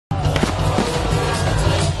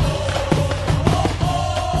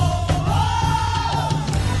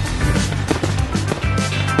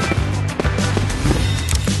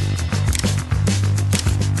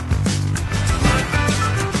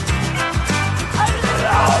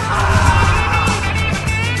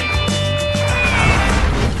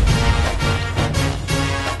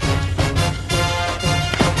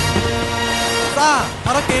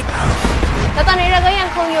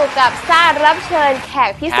ยังคงอยู่กับซ่ารับเชิญแข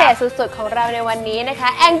กพิเศษสุดๆของเราในวันนี้นะคะ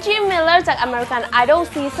Angie Miller จาก American Idol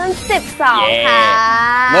Season 12 ค่ะ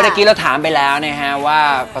เมื่อกี้เราถามไปแล้วนะฮะว่า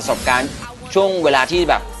ประสบการณ์ช่วงเวลาที่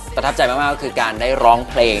แบบประทับใจมากๆก็คือการได้ร้อง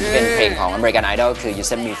เพลงที่เป็นเพลงของ American Idol คือ You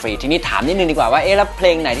Set Me Free ทีนี้ถามนิดนึงดีกว่าว่าแล้วเพล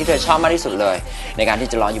งไหนที่เธอชอบมากที่สุดเลยในการที่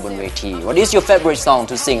จะร้องอยู่บนเวที What is your favorite song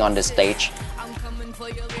to sing on the stage?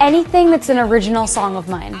 Anything that's an original song of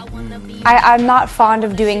mine. I'm not fond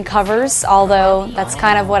of doing covers, although that's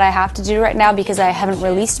kind of what I have to do right now because I haven't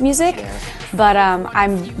released music. But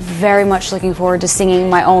I'm very much looking forward to singing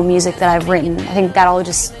my own music that I've written. I think that'll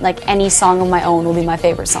just, like any song of my own will be my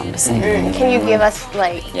favorite song to sing. Can you give us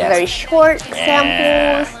like very short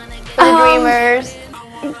samples for the dreamers?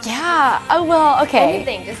 Yeah. Oh, well, okay.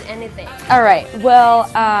 Anything, just anything. All right. Well,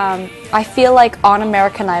 I feel like on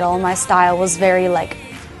American Idol, my style was very like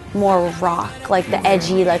more rock, like the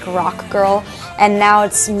edgy, like rock girl. And now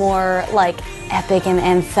it's more like epic and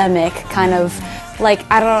anthemic, kind of like,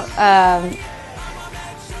 I don't,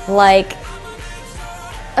 like,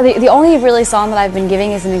 the only really song that I've been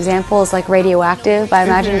giving as an example is like Radioactive by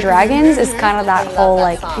Imagine Dragons. It's kind of that whole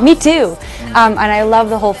like, me too. And I love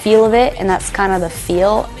the whole feel of it, and that's kind of the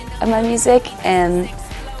feel of my music. And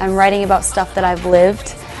I'm writing about stuff that I've lived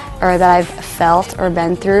or that I've felt or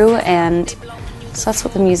been through, and so that's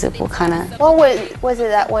what the music will kind of... What was it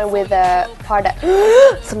that one with the part that...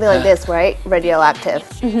 something like this, right? Radioactive.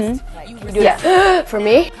 Mm-hmm. You do that for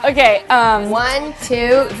me? Okay, 1,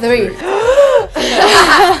 2, 3.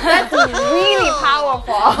 That's really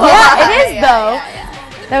powerful. Yeah, it is though.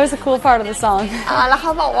 That was a cool part of the song. แล้วเข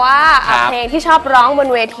าบอกว่าเพลงที่ชอบร้องบน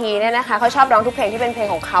เวทีเนี่ยนะคะเขาชอบร้องทุกเพลงที่เป็นเพลง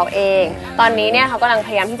ของเขาเองตอนนี้เนี่ยเขากำลังพ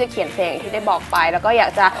ยายามที่จะเขียนเพลงที่ได้บอกไปแล้วก็อยา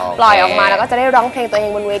กจะปล่อยออกมาแล้วก็จะได้ร้องเพลงตัวเอง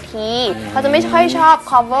บนเวทีเขาจะไม่ค่อยชอบ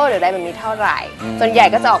cover หรืออะไรแบบนี้เท่าไหร่ส่วนใหญ่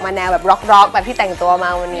ก็จะออกมาแนวแบบร็อกแบบที่แต่งตัวมา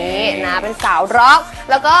วันนี้นะเป็นสาวร็อก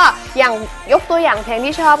แล้วก็อย่างยกตัวอย่างเพลง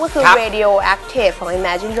ที่ชอบก็คือ Radioactive ของ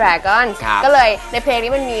Imagine Dragons ก็เลยในเพลง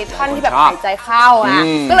นี้มันมีท่อนที่แบบหายใจเข้า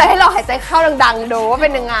ก็เลยให้เราหายใจเข้าดังๆดูว่าเป็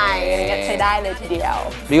นยังไงใช้ได้เลยทีเดียว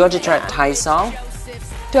Do you want to try Thai song?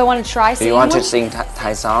 Do I want to try singing? Do you want to sing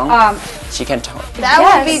Thai song? She can talk. That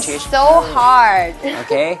would be so hard.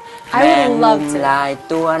 Okay. I would love to.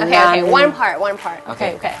 Okay, one part.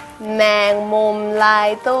 Okay. แมงมุมลาย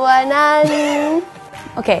ตัวนั้น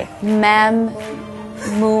Okay, แมง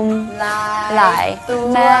มุมลายตั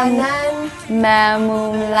วนั้นแมงมุ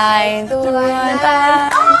มลายตัวนั้น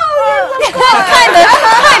kind of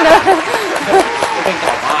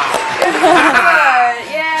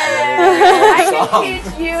Yeah, I can teach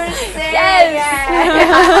you to sing.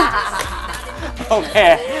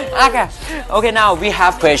 Okay, now we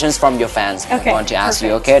have questions from your fans. I want to ask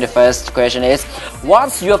you, okay? The first question is,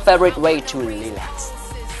 what's your favorite way to relax?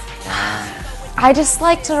 I just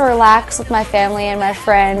like to relax with my family and my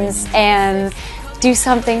friends and do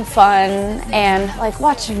something fun and like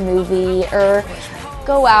watch a movie or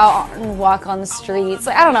go out and walk on the streets.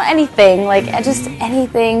 Like, I don't know, anything. Like, just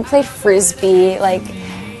anything. Play frisbee. Like,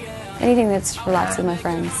 anything that's relaxed with my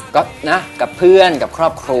friends. ก็นะกับเพื่อนกับครอ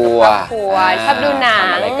บครัวชอบดูหนัง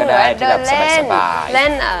อะไรก็ได้ที่แบบสบายๆเล่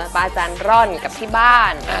นปลาจานร่อนกับที่บ้า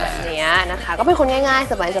นแบบนี้นะคะก็เป็นคนง่าย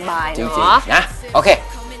ๆสบายๆจริง เนาะ ๆนะโอเค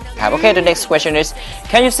ครับ Okay, the next question is,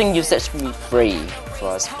 can you sing You Set Me Free for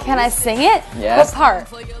us? Can I sing it? Yes. What part?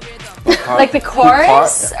 Like the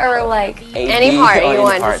chorus or like any part you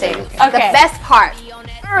want to sing. Okay. The best part.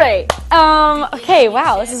 Alright. Okay,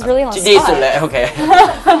 wow, this is really on the ดีสุด spot. เลยโอเค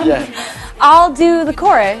I'll do the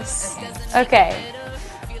chorus. Okay.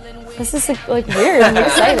 This is like weird and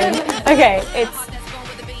exciting. Okay, it's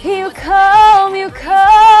You come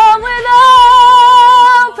with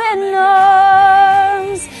open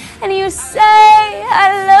arms and you say I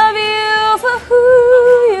love you for who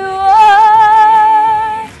you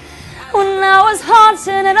are. When I was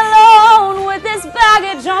haunted and alone with this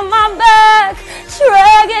baggage on my back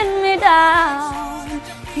dragging me down,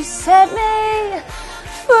 you set me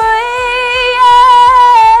free.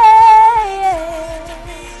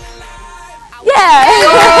 Yeah.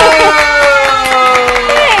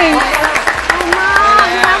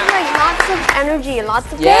 Energy, lots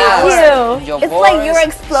of Thank you. It's like you're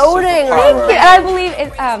exploding. Thank you. And I believe it.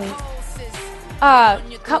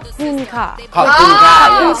 ขอบคุณค่ะ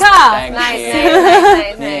Nice.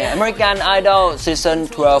 American Idol Season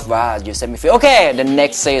 12 wow, you set me free. Okay, the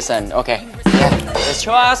next season. Okay, let's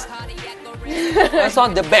show us. What's on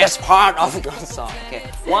the best part of your song? Okay,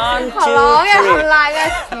 1, 2, 3. ขอร้องอย่าทำลายกัน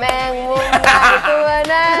แมงมุมลายตัว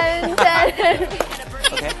นั้น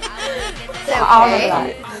Okay. All of that.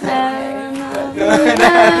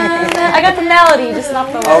 I got the melody just not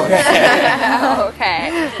the words โอเค โอเค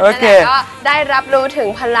โอเค นั่นแหละก็ได้รับรู้ถึง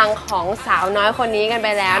พลังของสาวน้อยคนนี้กันไป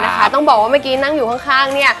แล้วนะ ครั คะ บ ต้องบอกว่าเมื่อกี้นั่งอยู่ข้าง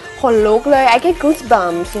ๆเนี่ยขนลุกเลย I get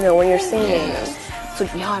goosebumps you know when you're singing สุด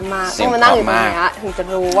ยอดมาก เสีย ต้อง งมานั่งอยู่ตรงเนี้ยถึงจะ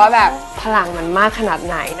รู้ว่าแบบพลังมันมากขนาด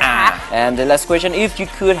ไหนนะคะ And the last question if you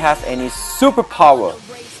could have any superpower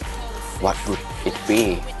what would it be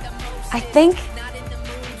I think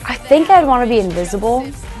I'd want to be invisible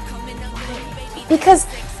because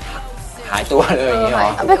หายตัวเลยอย่างนี้เหรอ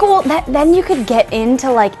like well then you could get into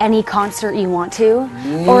like any concert you want to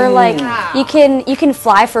or like you can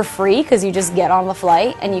fly for free because you just get on the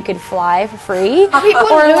flight and you could fly for free People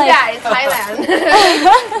or do like that in Thailand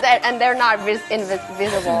and they're not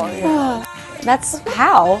invisible that's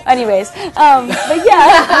how anyways but yeah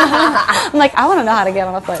I'm like I want to know how to get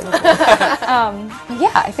on a flight but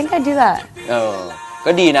yeah I think I'd do that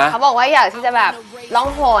ก็ดีนะ เขาบอกว่าอยากที่จะแบบล่อง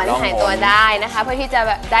หน ล่องหน หายตัวได้นะคะเพื่อที่จะแ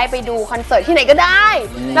บบได้ไปดูคอนเสิร์ตที่ไหนก็ได้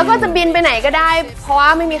แล้วก็จะบินไปไหนก็ได้ เพราะว่า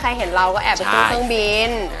ไม่มีใครเห็นเราก็แอบไปขึ้นเครื่องบิน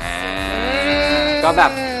ก็แบ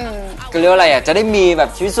บก็เรียกว่าอะไรอ่ะจะได้มีแบบ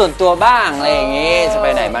ชีวิตส่วนตัวบ้างอะไรอย่างงี้จะไป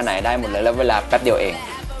ไหนมาไหนได้หมดเลยแล้วเวลาแป๊บเดียวเอง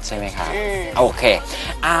ใช่ไหมครับโอเค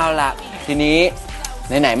เอาล่ะทีนี้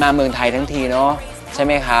ไหนๆมาเมืองไทยทั้งทีเนาะใช่ไ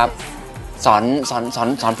หมครับส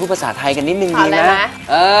อนพูดภาษาไทยกันนิดนึงดีนะ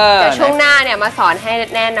เดี๋ยวช่วงหน้าเนี่ยมาสอนให้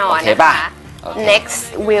แน่นอน โอเค นะ ป่ะ คะ Next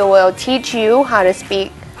we will teach you how to speak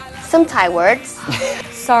some Thai words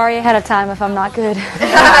sorry ahead of time if I'm not good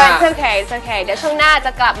It's okay It's okay เดี๋ยวช่วงหน้าจ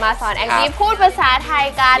ะกลับมาสอนแองจี้พูดภาษาไทย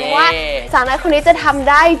กัน เย้ ว่าสาวน้อยคนนี้จะทำ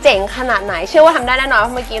ได้เจ๋งขนาดไหน เชื่อว่าทำได้แน่นอนเพร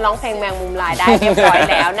าะเมื่อกี้ร้องเพลงแมงมุมลายได้เรียบร้อย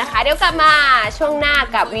แล้วนะคะ เดี๋ยวกลับมาช่วงหน้า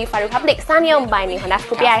กับ We for Republic สร้างนิยม by Honda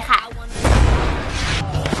Scoopy ค่ะ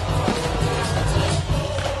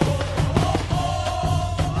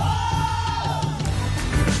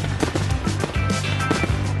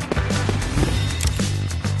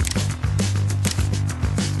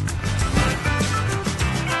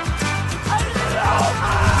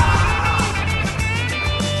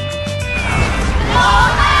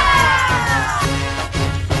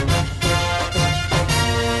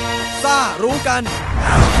ซ่ารู้กัน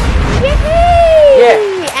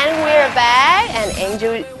And we're back and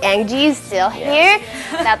Angie is still here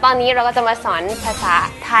แล้วตอนนี้เราก็จะมาสอนภาษา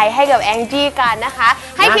ไทยให้กับ Angie กันนะคะ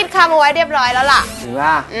ให้คิดคำเอาไว้เรียบร้อยแล้วล่ะ ถึงว่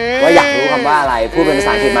าอยากรู้คำว่าอะไรพูดเป็นภาษ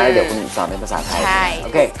าอังกฤษมาแล้วเดี๋ยวคุณสอนเป็นภาษาไทย ใช่ โอ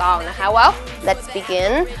เค ถูกต้องนะคะ Well let's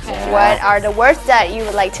begin What are the words that you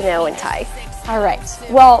would like to know in Thai all right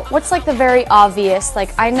well what's like the very obvious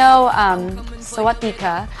like I know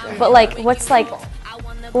sawadika but like what's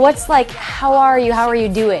like how are you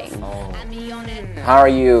doing How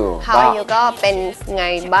are you How are you ก็เป็นไง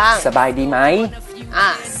บ้าง สบายดีไหม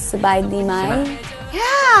สบายดีไหม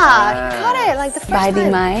Yeah got it like the ส first บายดี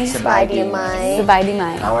ไหม time สบายดีไหม สบายดีไหม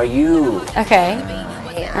How are you okay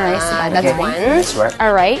Yeah, Alright, so that's okay. one That's right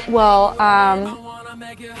all right well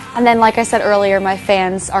and then like I said earlier my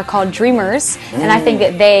fans are called dreamers and I think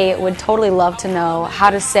that they would totally love to know how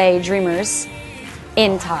to say dreamers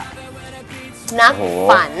in Thai นัก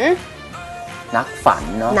ฝัน นักฝัน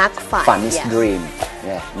เนาะ นักฝัน ฝัน is yes dream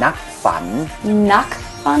yeah นักฝัน นัก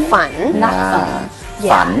ฝัน ฝัน นักฝัน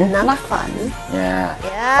ฝัน นักฝัน yeah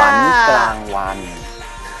Yeah ฝันกลางวัน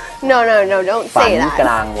No don't ฝัน say that ก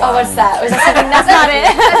ลางวัน oh what's that was that something that's not it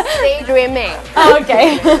Let's say dreaming oh okay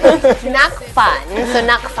นักฝัน so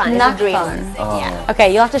นักฝัน is นั a กฝัน dreamer yeah okay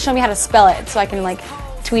you'll have to show me how to spell it so I can like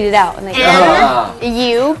tweet it out and they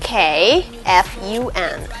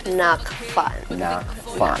N-U-K-F-U-N นักฝัน นัก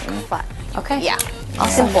ฝัน okay Yeah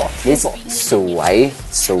simple this สว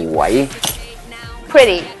ย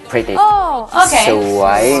pretty pretty oh okay สว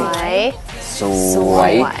ย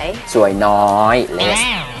สวย น้อยเล็ก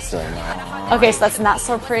สวยน้อย okay so that's not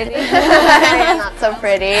so pretty not so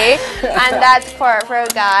pretty and that's for a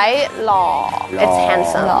guy หล่อ it's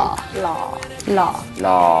handsome หล่อ หล่อ ห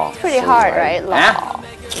ล่อ pretty hard right หล่อ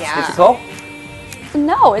yeah difficult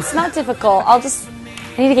no it's not difficult I'll just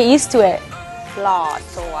I need to get used to it หล่อ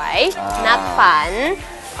สวย นักฝัน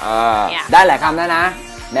Yeah. ได้หลายคำแล้วนะ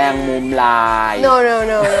แมงมุมลาย no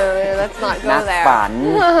let's not นั go ก there ฝัน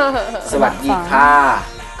สวัสดีค่ะ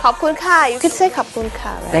ขอบคุณค่ะ you could say ขอบคุณค่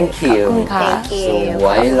ะ right? thank you ขอบคุณค่ะ Thank ส you ว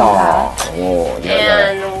ยหล่อโอ้เยอะเลย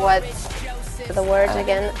and what's the words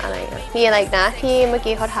again อะไรนะมีอะไรนะที่เมื่อ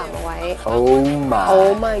กี้เขาถามเอาไว้ oh my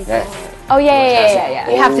oh my god oh yeah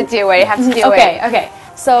you have to do it you have to do okay it okay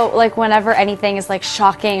so like whenever anything is like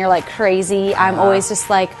shocking or like crazy I'm always just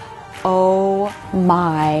like oh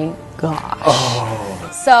my gosh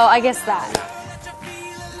so I guess that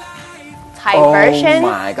Thai Oh version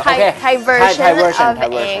my god. Thai, Okay. Thai version Thai version, of Thai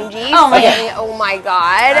version. Angie Oh my saying oh my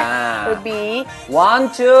god Ah. would be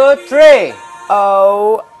 1 2 3 โอ้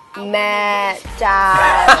แม่เจ้า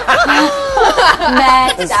แม่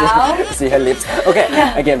เจ้า See her lips okay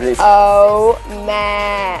again please โอ้แม่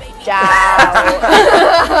เจ้า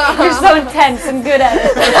You're so intense and good at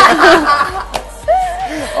it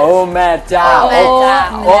โอ้แม่เจ้า แม่เจ้า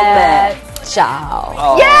โอ้แม่ เจ้า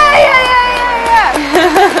Yeah.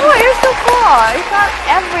 Oh, you're so cool. You got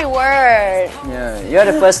every word. Yeah, you're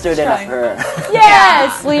the first student of her Yes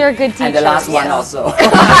we are good teachers and the last one also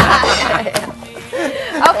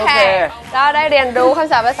โอเค ก็ได้เรียนรู้ค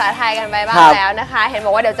ำศัพท์ภาษาไทยกันไปบ้างแล้วนะคะ เห็นบ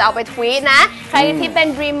อกว่าเดี๋ยวจะเอาไปทวีตนะ ใครที่เป็น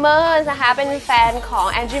Dreamers นะคะ เป็นแฟนของ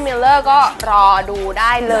Angie Miller ก็รอดูไ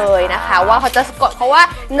ด้เลยนะคะ ว่าเขาจะสะกดเพราะว่า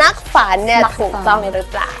นักฝันเนี่ยถูกต้องหรือ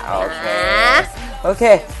เปล่านะ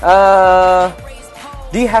Okay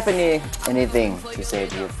do you have anything to say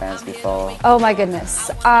to your fans before Oh my goodness.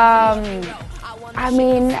 I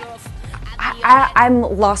mean, I'm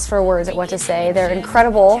lost for words at what to say. They're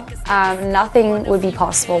incredible. Nothing would be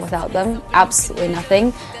possible without them. Absolutely nothing.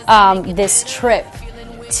 This trip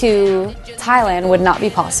to Thailand would not be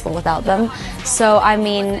possible without them. So, I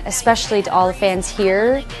mean, especially to all the fans here,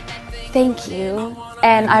 thank you.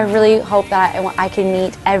 And I really hope that I can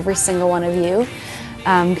meet every single one of you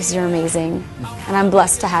because you're amazing. And I'm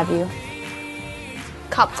blessed to have you.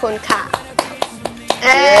 ขอบคุณค่ะ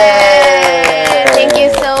Thank you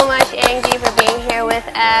so much Angie for being here with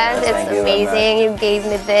us Yes, It's thank you very amazing you gave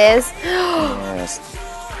me this yes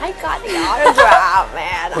I got the autograph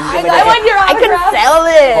man I want your I could autograph. sell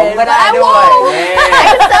it ผมก็ได้ but I ด้วย won't I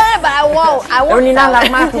could sell it but I won't I แล้ว won't วันนี้น่า sell รัก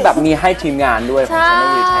it มากคือแบบมีให้ทีมงานด้วยของ ใช่ Channel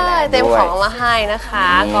V Thailand เต็ม ด้วย ของมาให้นะคะ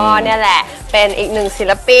ก็เนี่ยแหละเป็นอีกหนึ่งศิ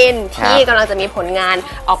ลปินที่กำลังจะมีผลงาน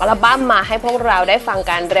ออกอัลบั้มมาให้พวกเราได้ฟัง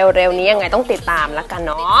กันเร็วๆนี้ยังไงต้องติดตามแล้วกัน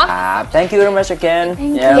เนาะ ครับ thank you very much again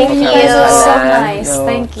Thank Thank you. you. You guys are so Thailand. nice.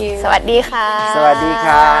 Thank you. สวัสดีค่ะ สวัสดีค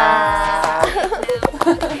รับ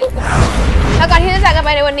แล้วก่อนที่จะจากกันไป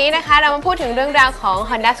ในวันนี้นะคะ เรามาพูดถึงเรื่องราวของ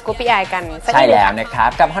Honda Scoopy i กันสัก ใช่ นิดหนึ่ง แล้วนะครับ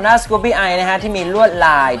กับ Honda Scoopy i นะฮะที่มีลวดล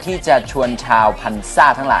ายที่จะชวนชาวพันซ่า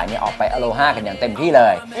ทั้งหลายเนี่ยออกไปอโลฮากันอย่างเต็มที่เล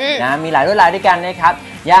ยนะมีหลายลวดลายด้วยกันนะครับ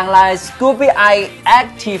อย่างลาย Scoopy i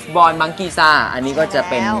Active Boy Monkey Sa อันนี้ก็จะ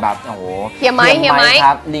เป็นแบบโอ้โห เฮียไม้ ค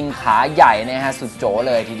รับลิงขาใหญ่นะฮะสุดโจ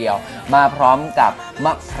เลยทีเดียว มาพร้อมกับม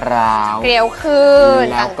ะพร้าว เกลียวขึ้น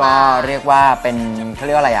แล้วก็เรียกว่าเป็นเขาเ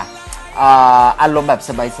รียกว่าอะไรอ่ะอารมณ์แบบ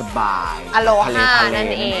สบายๆ อโล ทะเล ฮา ทะเล นั่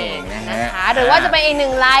นเอง นะ นะ ฮะ คะหรือว่าจะเป็นอีกห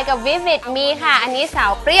นึ่งลายกับ Vivid มีค่ะ อันนี้สา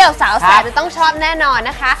วเปรี้ยวสาวแส ครับ บ จะต้องชอบแน่นอน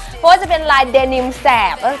นะคะ เพราะว่าจะเป็นลายเดนิมแส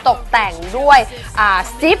บแล้วตกแต่งด้วย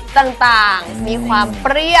ซิปต่างๆ มีความเป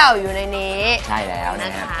รี้ยวอยู่ในนี้ ใช่แล้วน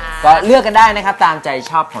ะครับ นะคะ ก็เลือกกันได้นะครับตามใจ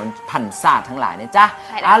ชอบของพันซ่าทั้งหลายนะจ๊ะ ใ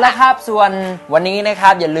ช่แล้ว เอาละครับส่วนวันนี้นะครั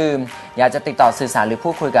บอย่าลืมอยากจะติดต่อสื่อสารหรือพู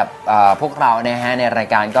ดคุยกับพวกเรานะฮะในราย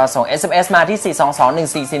การก็ส่ง SMS มาที่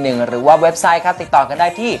 4221441 หรือว่าเว็บไซต์ครับติดต่อกันได้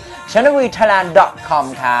ที่ channelvthailand.com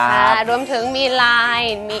ครับ รวมถึงมี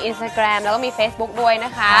Line มี Instagram แล้วก็มี Facebook ด้วยน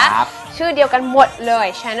ะคะ ครับ ชื่อเดียวกันหมดเลย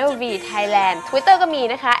Channel V Thailand Twitter ก็มี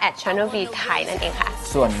นะคะ @Channel V Thai นั่นเองค่ะ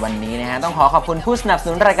ส่วนวันนี้นะฮะต้องขอบคุณผู้สนับส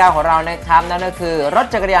นุนรายการของเรานะครับนั่นก็คือรถ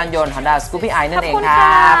จักรยานยนต์ Honda Scoopy i นั่นเองค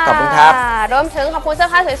รับขอบคุณครับ รวมถึงขอบคุณเสื้อ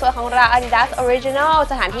ผ้าสวยๆของเรา Adidas Original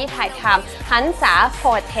สถานที่ถ่ายทำหันษาโฮ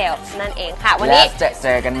เทลนั่นเองค่ะ วัน และ นี้ เจ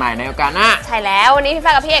อกันใหม่ในโอกาสหน้า ใช่แล้ววันนี้พี่ฟ้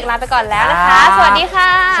ากับพี่เอกลาไปก่อนแล้วนะคะ สวัสดีค่ะ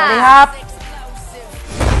สวัสดีครับ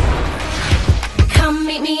Come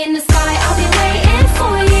meet me in the sky, I'll be waiting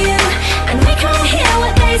for you. And we can't hear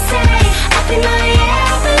what they say up in my ear.